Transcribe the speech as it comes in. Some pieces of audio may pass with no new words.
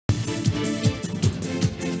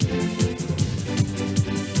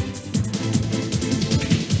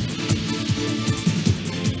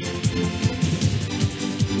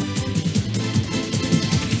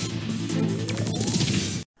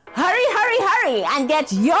Hurry and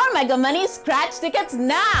get your Mega Money scratch tickets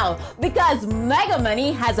now, because Mega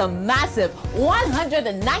Money has a massive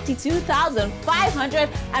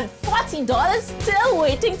 $192,540 still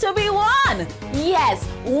waiting to be won. Yes,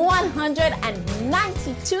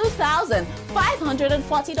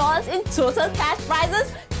 $192,540 in total cash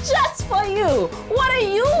prizes just for you. What are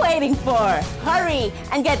you waiting for? Hurry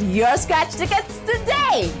and get your scratch tickets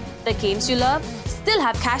today. The games you love still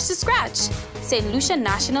have cash to scratch. St. Lucia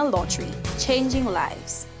National Lottery, changing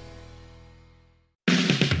lives.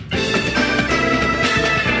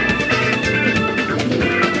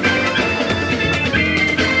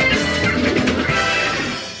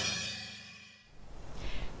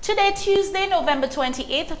 Today, Tuesday, November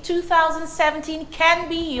 28th, 2017, can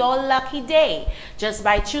be your lucky day. Just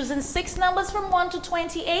by choosing 6 numbers from 1 to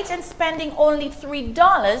 28 and spending only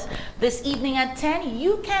 $3 this evening at 10,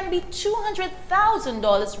 you can be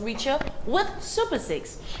 $200,000 richer with Super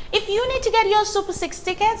 6. If you need to get your Super 6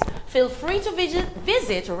 tickets, feel free to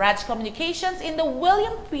visit Raj Communications in the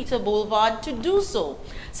William Peter Boulevard to do so.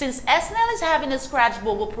 Since SNL is having a Scratch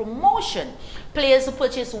Bobo promotion, players who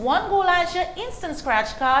purchase one Go Larger instant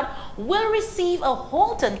scratch card will receive a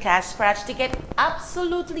Holton Cash scratch ticket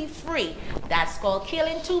absolutely free. That's called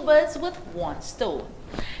killing 2 birds with 1 stone.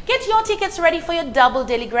 Get your tickets ready for your double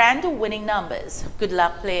daily grand winning numbers. Good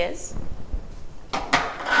luck, players.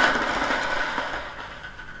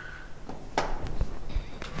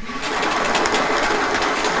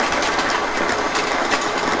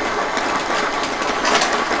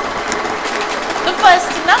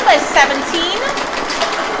 First number is 17,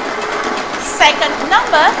 second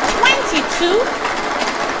number 22,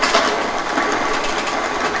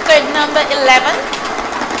 third number 11,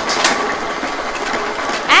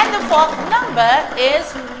 and the fourth number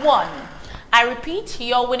is 1. I repeat,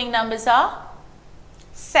 your winning numbers are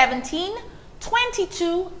 17,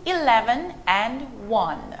 22, 11, and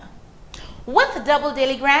 1. With Double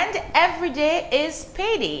Daily Grand, every day is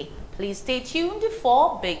payday. Please stay tuned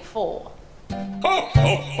for Big 4.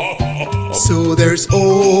 So there's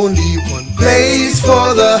only one place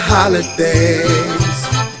for the holidays,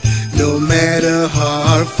 no matter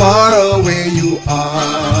how far away you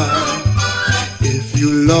are. If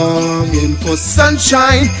you're longing for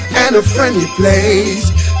sunshine and a friendly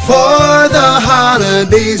place, for the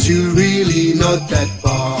holidays you're really not that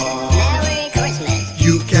far. Merry Christmas.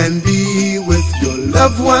 You can be with your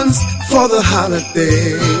loved ones for the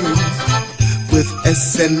holidays. With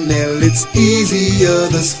SNL it's easier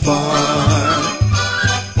thus far.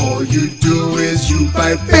 All you do is you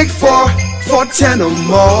buy Big 4 for 10 or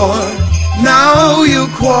more. Now you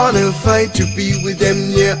qualify to be with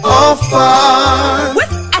them near or far. With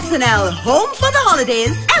SNL Home for the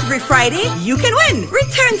Holidays, every Friday you can win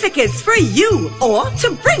return tickets for you or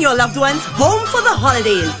to bring your loved ones home for the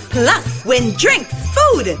holidays. Plus, win drinks,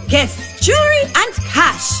 food, gifts, jewelry, and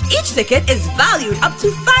cash. Each ticket is valued up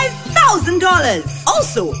to $5,000.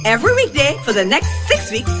 Also, every weekday for the next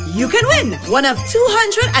 6 weeks, you can win one of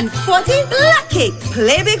 240 black cakes.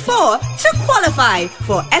 Play Big 4 to qualify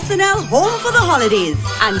for SNL Home for the Holidays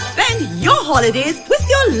and spend your holidays with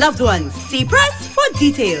your loved ones. See press for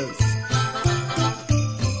details.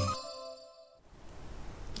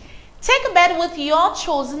 Take a bet with your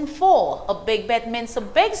chosen 4. A big bet means a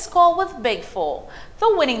big score with Big 4. The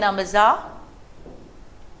winning numbers are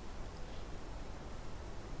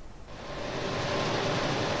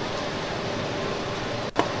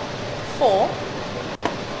 4,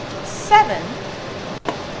 7,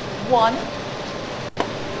 1,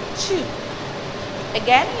 2.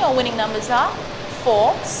 Again, your winning numbers are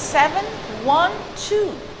 4, 7, 1,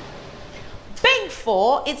 2. Big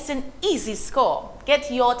 4, it's an easy score.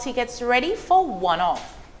 Get your tickets ready for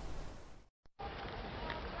one-off.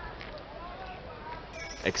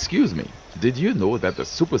 Excuse me, did you know that the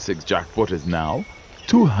Super 6 jackpot is now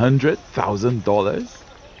 $200,000?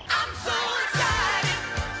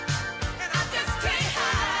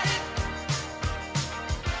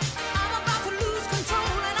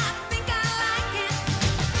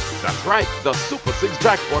 That's right, the Super 6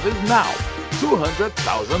 jackpot is now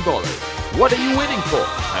 $200,000. What are you waiting for?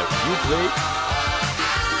 Have you played?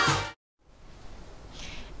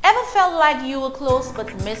 Ever felt like you were close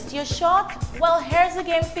but missed your shot? Well, here's a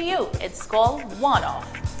game for you. It's called One-Off.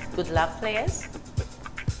 Good luck, players.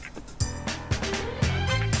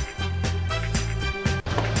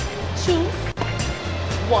 2,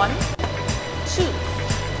 1, 2.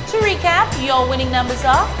 To recap, your winning numbers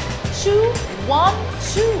are 2, 1,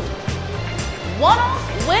 2. One-off,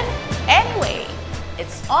 win anyway.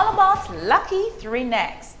 It's all about Lucky 3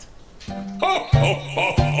 next.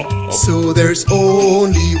 So there's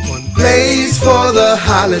only one place for the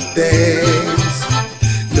holidays,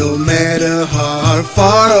 no matter how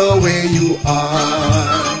far away you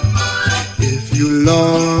are. If you're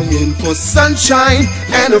longing for sunshine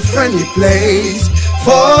and a friendly place,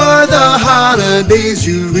 for the holidays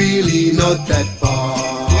you're really not that far.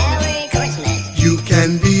 Merry Christmas. You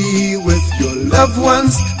can be with your loved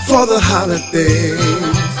ones for the holidays.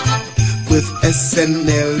 With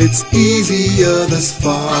SNL it's easier thus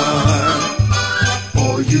far.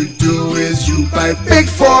 All you do is you buy big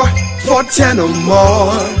for 10 or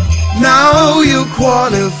more. Now you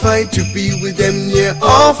qualify to be with them near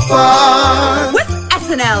or far. With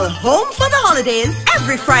SNL Home for the Holidays,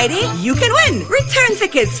 every Friday you can win return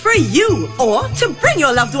tickets for you or to bring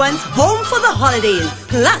your loved ones home for the holidays.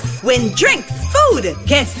 Plus, win drinks, food,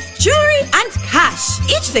 gifts, jewelry, and cash.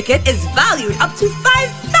 Each ticket is valued up to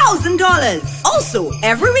 $5,000. Also,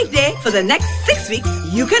 every weekday for the next 6 weeks,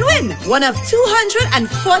 you can win one of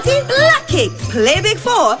 240 black cakes. Play Big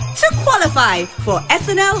 4 to qualify for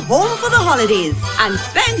SNL Home for the Holidays and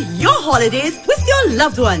spend your holidays with your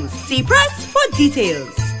loved ones. See press for details.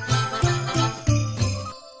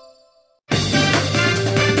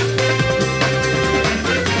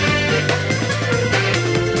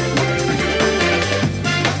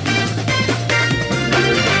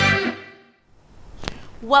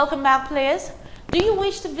 Welcome back, players. Do you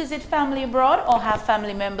wish to visit family abroad or have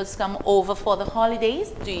family members come over for the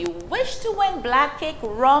holidays? Do you wish to win black cake,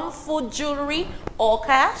 rum, food, jewelry, or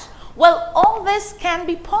cash? Well, all this can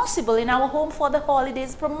be possible in our Home for the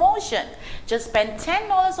Holidays promotion. Just spend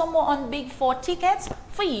 $10 or more on Big 4 tickets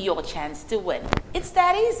for your chance to win. It's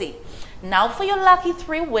that easy. Now for your lucky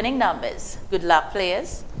 3 winning numbers. Good luck,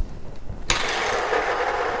 players.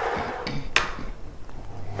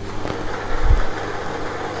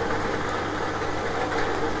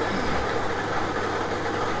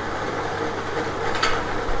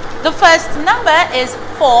 The first number is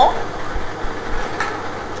 4.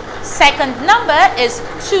 Second number is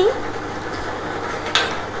 2.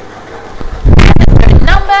 And the third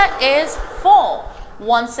number is 4.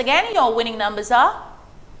 Once again, your winning numbers are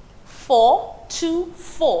 4, 2,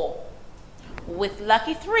 4. With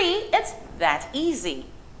lucky 3, it's that easy.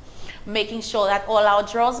 Making sure that all our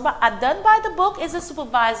draws are done by the book is a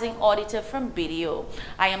supervising auditor from BDO.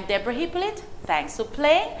 I am Deborah Hippolyte. Thanks for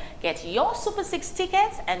playing. Get your Super 6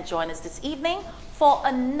 tickets and join us this evening for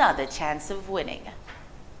another chance of winning.